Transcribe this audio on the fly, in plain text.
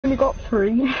only got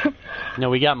 3. No,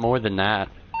 we got more than that.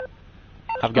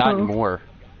 I've gotten more.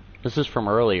 This is from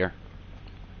earlier.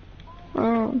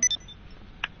 Oh.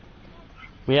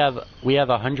 We have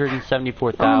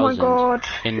 174,000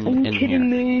 in here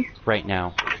me? right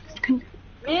now.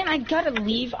 Man, I gotta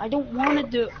leave. I don't want to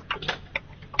do.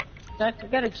 I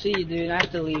gotta see you, dude. I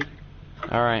have to leave.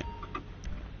 All right.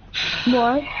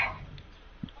 Why?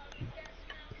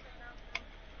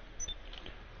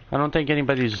 I don't think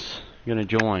anybody's gonna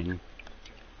join.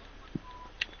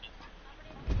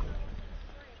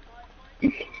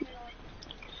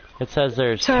 It says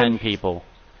there's 10 people.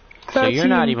 13. So you're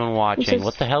not even watching.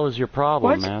 What the hell is your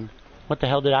problem, man? What the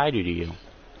hell did I do to you?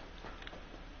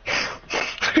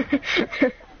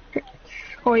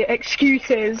 Oh yeah,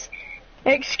 excuses.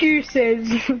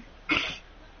 Excuses. Is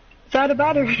that a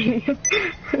battery?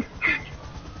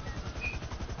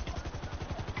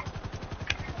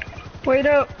 Wait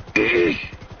up.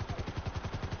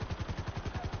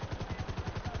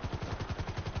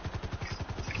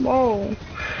 Whoa.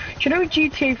 Do you know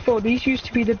GTA 4, these used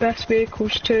to be the best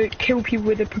vehicles to kill people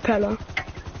with a propeller.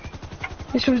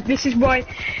 This is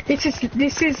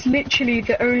literally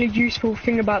the only useful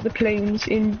thing about the planes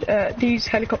in these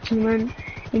helicopters in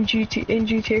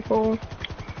GTA 4.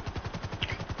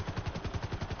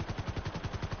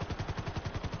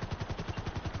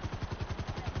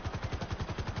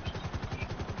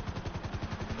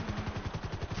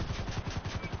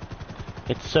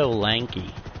 It's so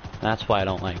lanky. That's why I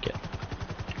don't like it.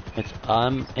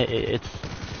 It's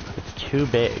too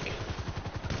big.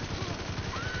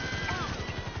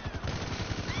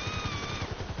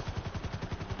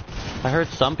 I heard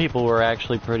some people were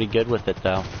actually pretty good with it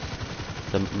though.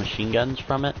 The machine guns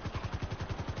from it.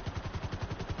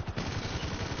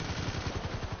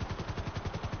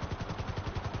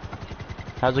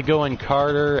 How's it going,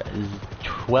 Carter?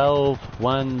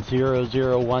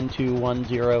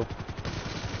 12-100-1210.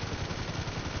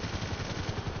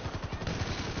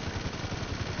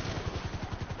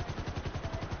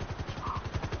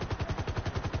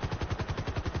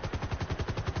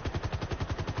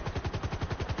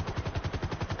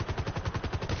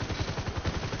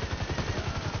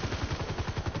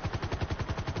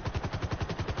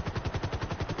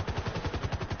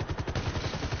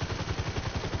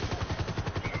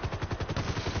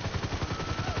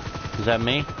 Is that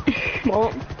me?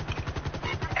 What?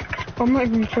 I'm not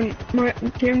even from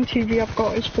the only TV I've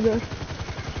got is for the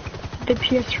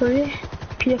PS3,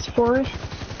 PS4.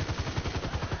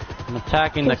 I'm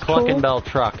attacking the Cluckenbell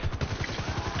truck.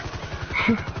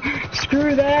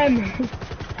 Screw them.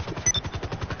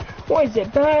 What is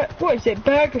it?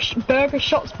 Burger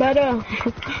Shot's better.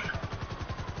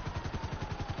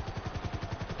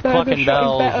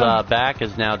 Cluckenbell's back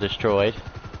is now destroyed.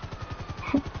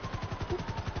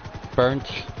 Burnt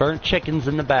chickens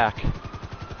in the back.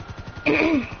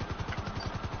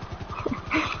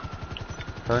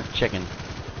 Burnt chicken.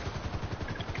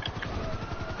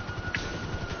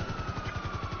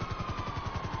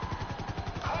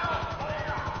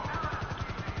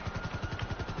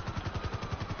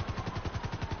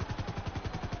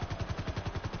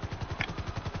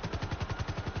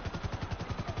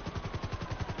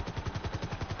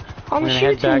 I'm gonna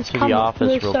head back to the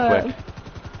office real quick.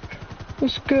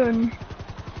 It's good.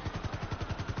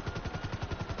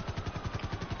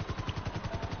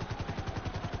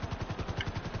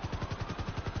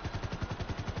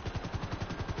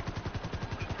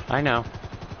 I know.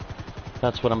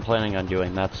 That's what I'm planning on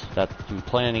doing. I'm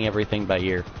planning everything by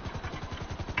ear.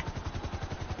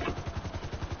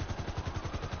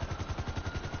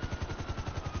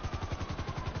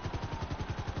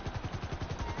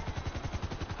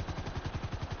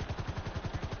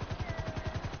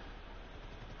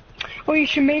 Oh, you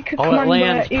should make a command. Oh, it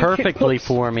lands perfectly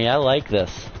for me. I like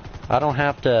this. I don't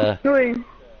have to. Wait.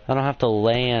 I don't have to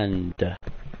land.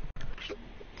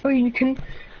 Oh, you can.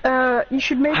 You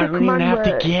should make a command where I don't even have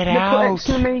to get out.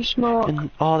 Exclamation mark.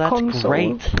 Oh, that's console.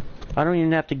 Great. I don't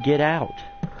even have to get out.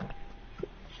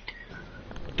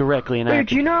 Directly and Wait,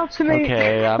 do you know how to make?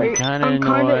 Okay, I'm kind of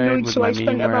annoyed with my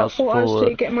medium warehouse full of.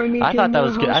 I thought that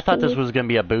was good. I thought this was gonna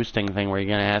be a boosting thing where you're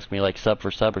gonna ask me like sub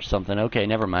for sub or something. Okay,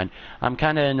 never mind. I'm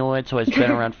kind of annoyed, so I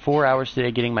spent around 4 hours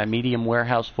today getting my medium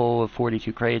warehouse full of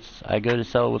 42 crates. I go to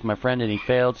sell it with my friend and he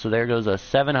failed, so there goes a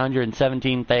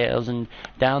 717,000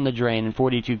 down the drain in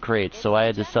 42 crates. So I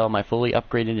had to sell my fully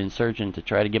upgraded Insurgent to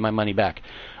try to get my money back.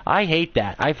 I hate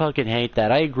that. I fucking hate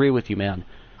that. I agree with you, man.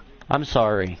 I'm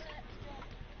sorry.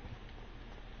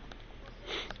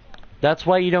 That's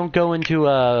why you don't go into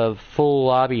a full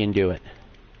lobby and do it.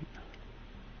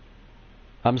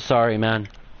 I'm sorry, man.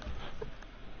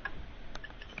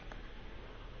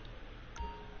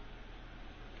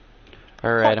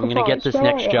 Alright, I'm gonna get this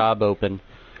next job open.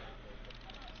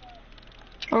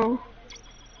 Oh.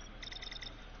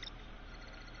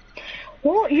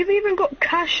 What? You've even got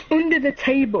cash under the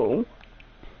table?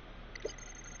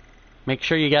 Make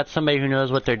sure you got somebody who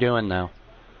knows what they're doing, though.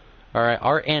 Alright,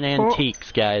 art and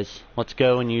antiques, guys. Let's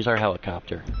go and use our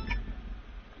helicopter.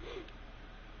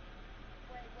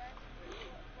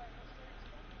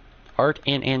 Art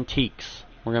and antiques.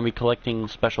 We're gonna be collecting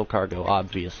special cargo,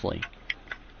 obviously.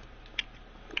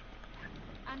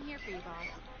 I'm here for you,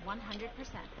 boss. 100%.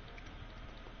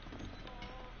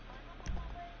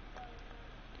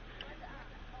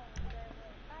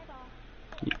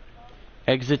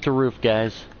 Exit the roof,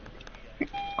 guys.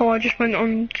 Oh, I just went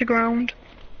on to ground.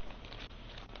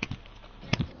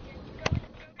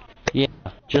 Yeah,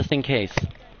 just in case.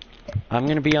 I'm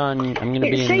gonna be on. I'm gonna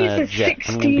be in the jet.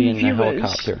 I'm gonna be in the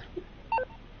helicopter.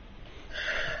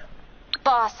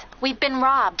 Boss, we've been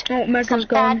robbed. Oh, Mega's Some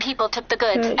gone. bad people took the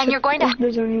goods, and you're going to.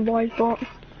 There's only wide bot.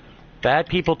 Bad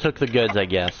people took the goods, I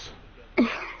guess.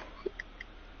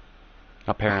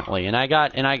 Apparently, and I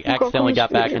accidentally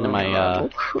got back into my.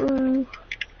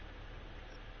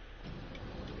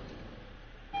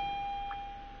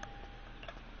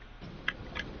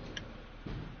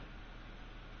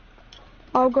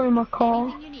 I'll go in my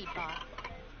car.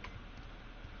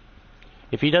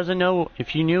 If he doesn't know,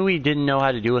 if you knew he didn't know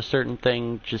how to do a certain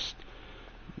thing, just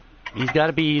he's got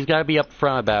to be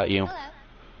upfront about you. Hello.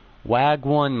 Wag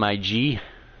one, my G.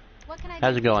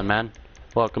 How's it going, man?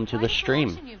 Welcome to the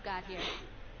stream. You've got here.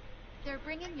 They're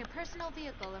bringing your personal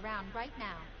vehicle around right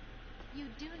now. You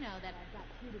do know that I've got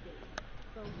two to do.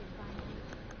 Both in binary.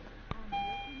 I'm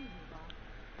here if you need me, boss.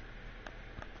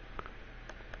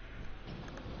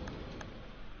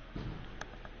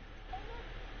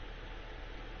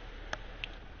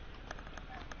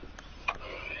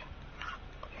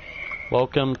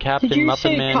 Welcome, Captain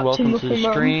Muffin Man. Welcome to the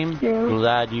stream. Yeah.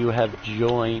 Glad you have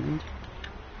joined.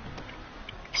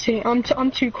 See,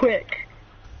 I'm too quick.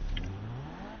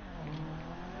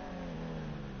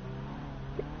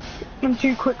 I'm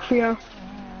too quick for you.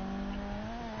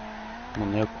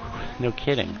 Well, no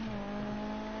kidding.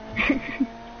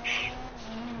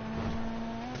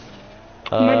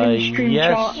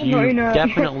 Yes, you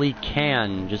definitely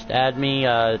can. Just add me,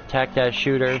 TAC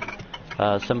Shooter.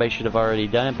 Somebody should have already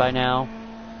done it by now.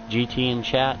 GT in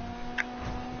chat.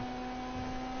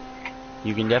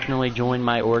 You can definitely join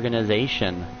my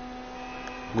organization.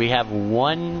 We have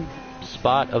one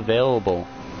spot available.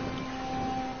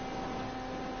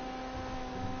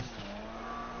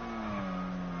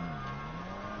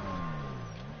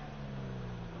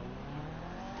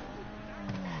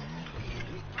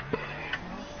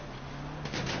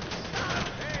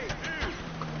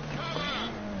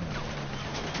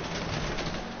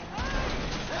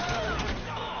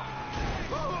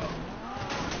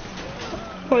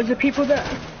 Oh, is there people there?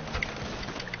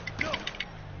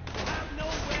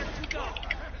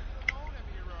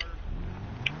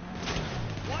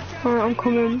 Alright, I'm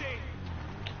coming.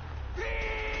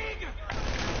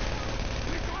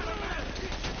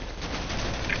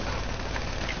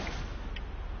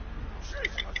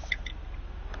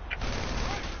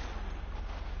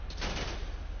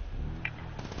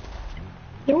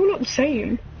 They all look the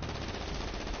same.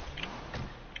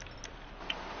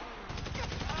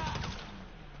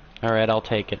 Alright, I'll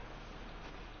take it.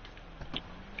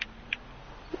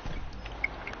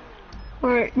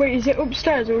 Alright, wait, is it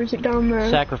upstairs or is it down there?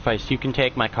 Sacrifice, you can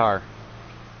take my car.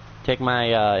 Take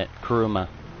my, Kuruma.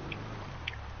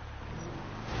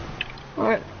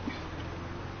 Alright.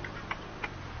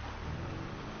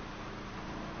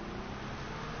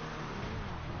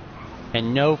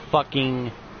 And no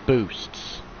fucking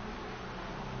boosts.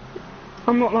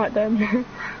 I'm not like them.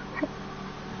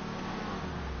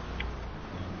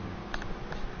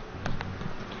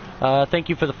 Thank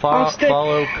you for the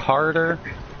follow, Carter.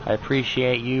 I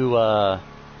appreciate you,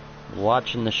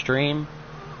 watching the stream.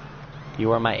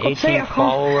 You are my 18th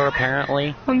follower,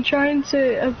 apparently. I'm trying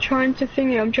to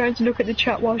look at the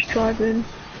chat whilst driving.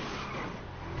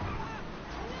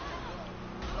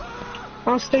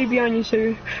 I'll stay behind you,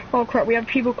 Sue. Oh crap, we have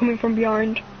people coming from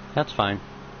behind. That's fine.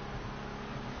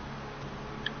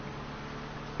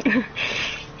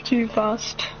 Too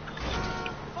fast.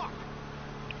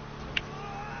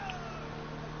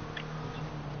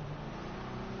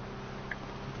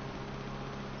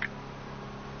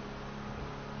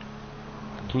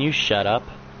 Can you shut up?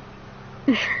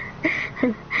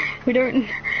 We don't...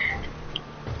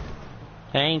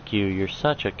 Thank you, you're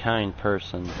such a kind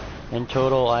person. In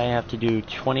total, I have to do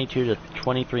 22 to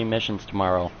 23 missions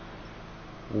tomorrow.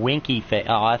 Winky face.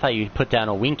 Oh, I thought you put down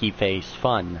a winky face.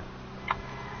 Fun.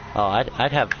 Oh,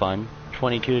 I'd have fun.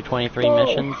 22 to 23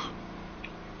 missions.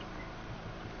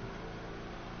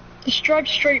 Just drive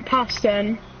straight past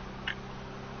then.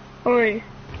 Oi.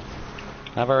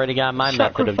 I've already got my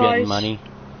method of getting money.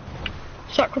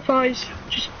 Sacrifice.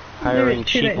 Just hiring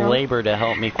cheap labor to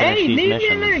help me finish these missions. Hey,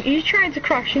 leave me alone. He's trying to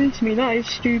crash into me. That is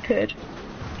stupid.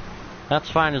 That's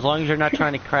fine, as long as you're not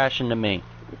trying to crash into me.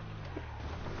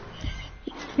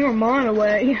 You're a mile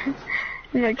away.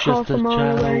 You're like half a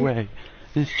mile away.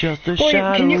 It's just a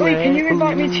shadow away. Can you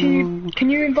invite me to? Can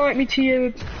you invite me to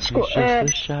your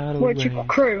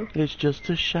crew? It's just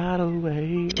a shadow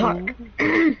away. Talk.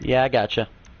 Yeah, I gotcha.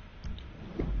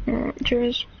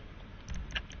 Cheers.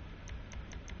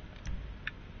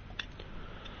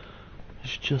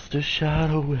 It's just a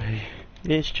shadow away.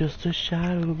 It's just a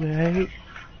shadow away.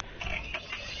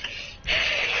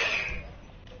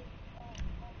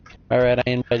 Alright, I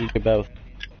invited you both.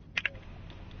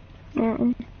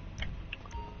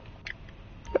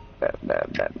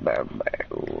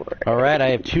 Alright, I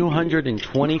have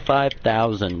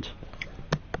 225,000.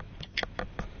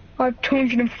 I have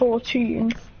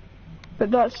 214.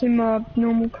 But that's in my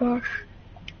normal cash.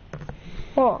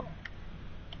 What?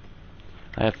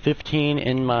 I have 15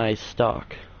 in my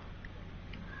stock.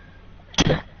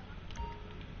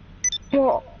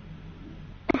 What?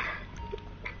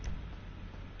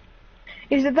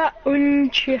 Is it that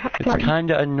It's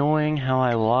kinda annoying how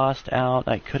I lost out.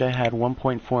 I could have had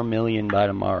 1.4 million by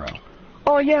tomorrow.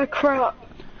 Oh yeah, crap.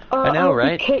 I know,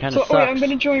 right? Kinda sucks. Wait, I'm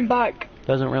gonna join back.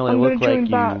 Doesn't really look like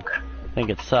you think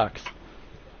it sucks.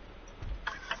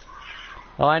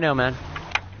 Oh, I know, man.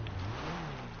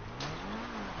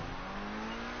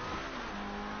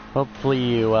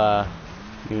 Hopefully you're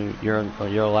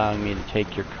allowing me to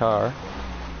take your car.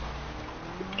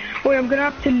 Wait, I'm gonna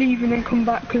have to leave and then come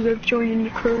back because I've joined the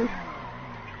crew.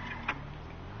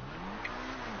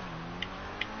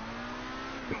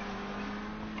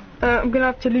 I'm gonna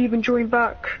have to leave and join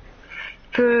back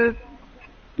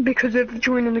because of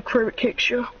joining the crew. It kicks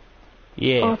you.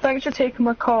 Yeah. Oh, thanks for taking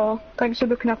my car. Thanks for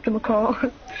looking after my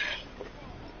car.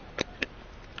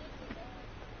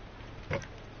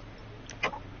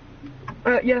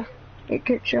 Yeah, it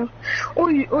kicks you.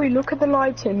 Oi, look at the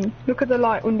lighting. Look at the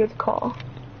light under the car.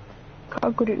 Look how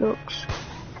good it looks.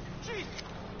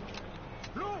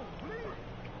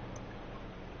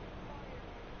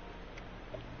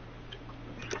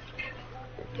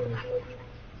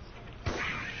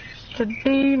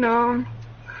 Sedina,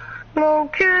 low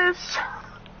kiss,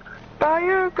 by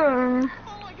your gun.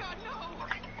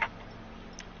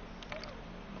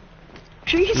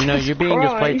 Jesus you know, you're being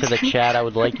Christ. displayed to the chat. I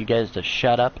would like you guys to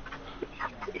shut up.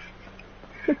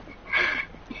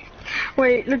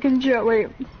 Wait, look in chat, wait.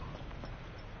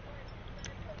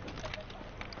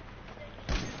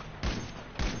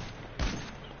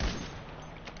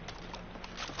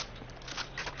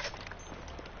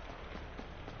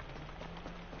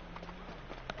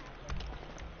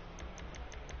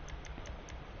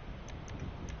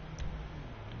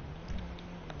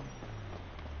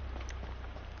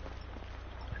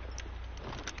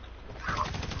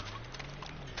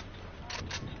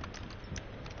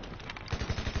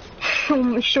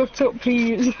 Shut up,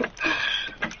 please.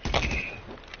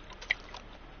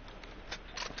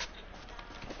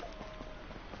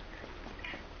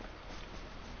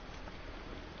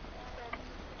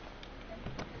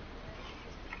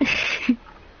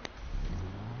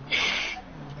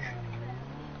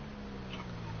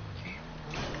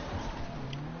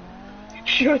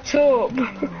 Shut up.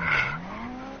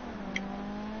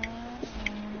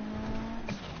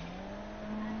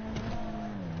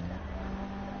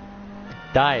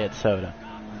 Diet soda.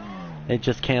 It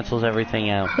just cancels everything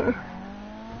out.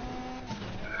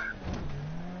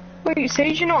 Wait, it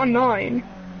says you're not a 9.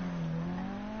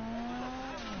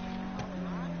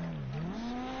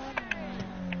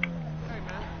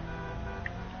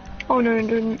 Oh no, it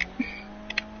didn't.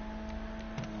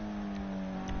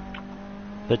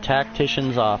 The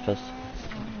tactician's office.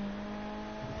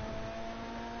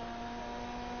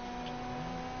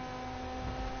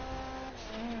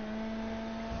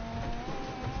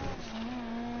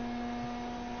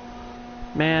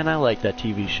 Man, I like that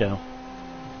TV show.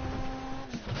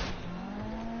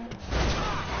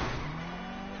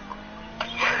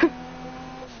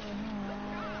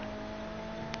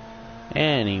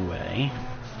 Anyway.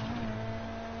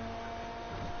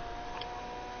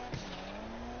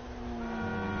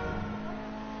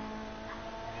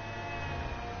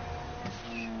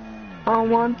 I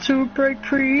want to break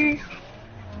free.